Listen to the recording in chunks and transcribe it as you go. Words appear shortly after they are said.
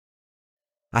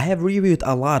I have reviewed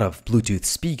a lot of Bluetooth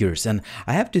speakers and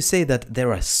I have to say that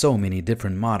there are so many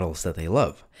different models that I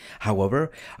love.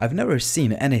 However, I've never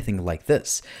seen anything like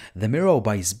this. The Miro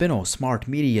by Spino Smart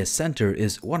Media Center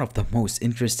is one of the most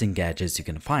interesting gadgets you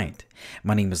can find.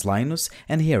 My name is Linus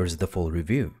and here is the full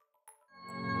review.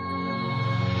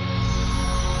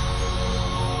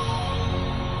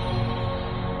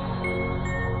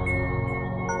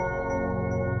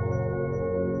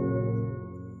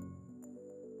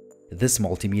 This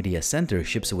multimedia center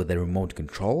ships with a remote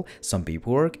control, some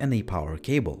paperwork, and a power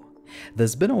cable. The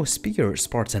Spino speaker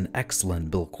sports an excellent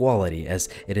build quality as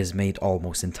it is made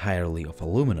almost entirely of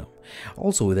aluminum.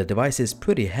 Also, the device is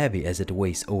pretty heavy as it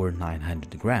weighs over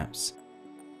 900 grams.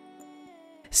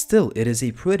 Still, it is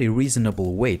a pretty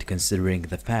reasonable weight considering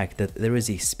the fact that there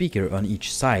is a speaker on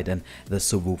each side and the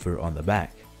subwoofer on the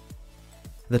back.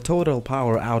 The total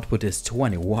power output is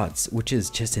 20 watts, which is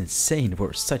just insane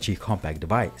for such a compact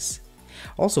device.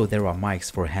 Also, there are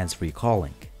mics for hands-free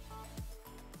calling.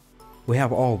 We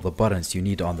have all the buttons you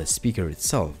need on the speaker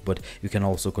itself, but you can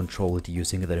also control it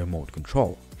using the remote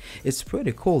control. It's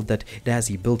pretty cool that it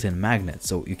has a built-in magnet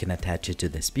so you can attach it to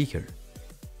the speaker.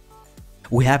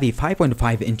 We have a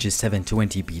 5.5 inches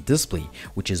 720p display,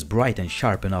 which is bright and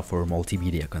sharp enough for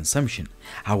multimedia consumption.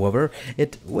 However,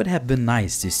 it would have been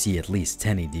nice to see at least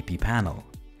 1080p panel.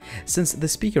 Since the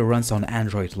speaker runs on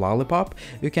Android Lollipop,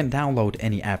 you can download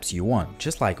any apps you want,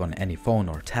 just like on any phone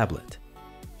or tablet.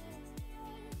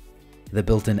 The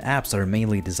built-in apps are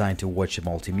mainly designed to watch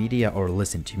multimedia or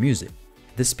listen to music.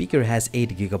 The speaker has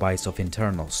 8 GB of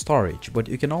internal storage, but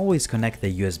you can always connect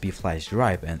the USB flash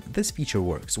drive and this feature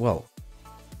works well.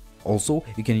 Also,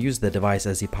 you can use the device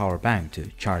as a power bank to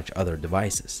charge other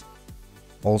devices.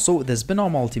 Also, the Spino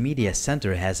Multimedia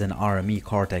Center has an RME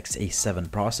Cortex-A7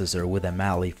 processor with a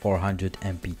Mali 400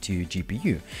 MP2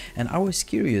 GPU, and I was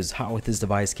curious how this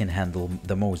device can handle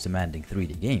the most demanding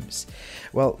 3D games.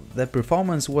 Well, the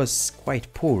performance was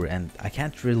quite poor and I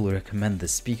can't really recommend the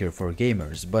speaker for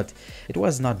gamers, but it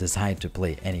was not designed to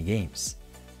play any games.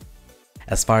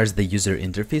 As far as the user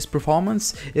interface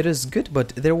performance, it is good, but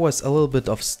there was a little bit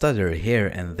of stutter here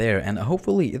and there, and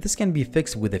hopefully this can be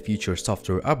fixed with the future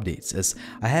software updates as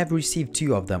I have received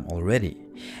 2 of them already.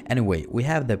 Anyway, we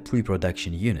have the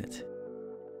pre-production unit.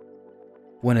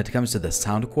 When it comes to the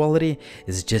sound quality,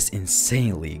 it's just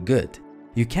insanely good.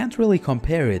 You can't really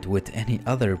compare it with any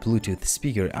other Bluetooth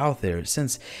speaker out there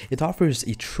since it offers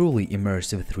a truly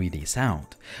immersive 3D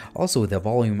sound. Also, the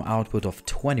volume output of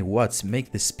 20 watts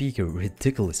make the speaker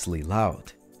ridiculously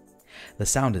loud. The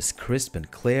sound is crisp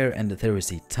and clear and there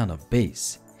is a ton of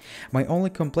bass. My only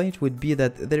complaint would be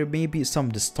that there may be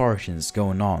some distortions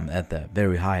going on at the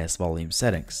very highest volume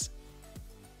settings.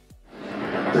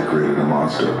 They created a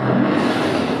monster.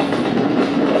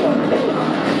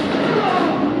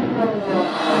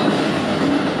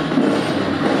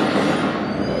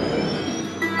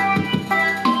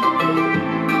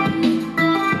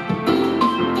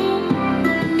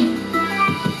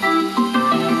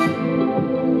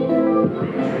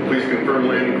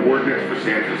 Landing coordinates for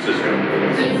San Francisco.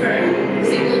 Confirm.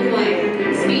 Signal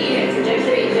acquired. Speed and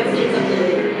trajectory adjustments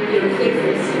uploaded. You're clear for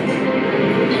ascent.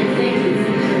 And thank you.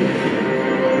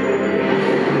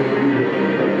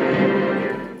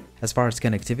 As far as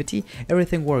connectivity,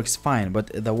 everything works fine, but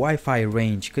the Wi-Fi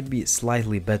range could be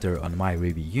slightly better on my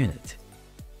review unit.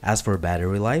 As for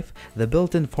battery life, the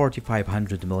built-in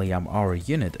 4500 mAh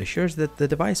unit assures that the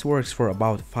device works for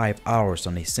about 5 hours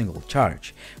on a single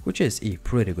charge, which is a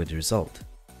pretty good result.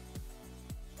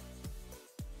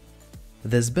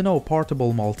 The Spino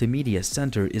Portable Multimedia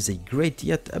Center is a great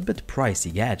yet a bit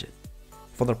pricey gadget.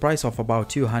 For the price of about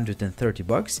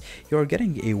 $230, you are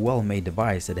getting a well-made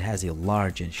device that has a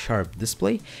large and sharp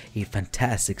display, a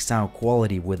fantastic sound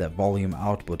quality with a volume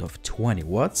output of 20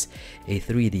 watts, a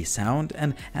 3D sound,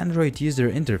 and Android user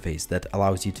interface that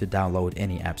allows you to download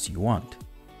any apps you want.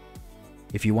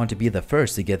 If you want to be the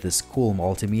first to get this cool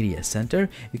multimedia center,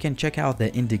 you can check out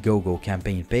the Indiegogo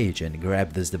campaign page and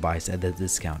grab this device at the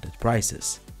discounted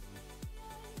prices.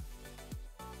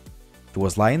 It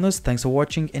was Linus, thanks for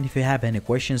watching, and if you have any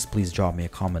questions please drop me a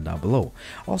comment down below.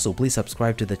 Also, please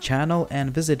subscribe to the channel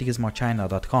and visit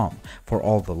gizmochina.com for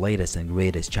all the latest and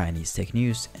greatest Chinese tech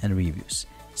news and reviews.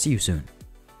 See you soon.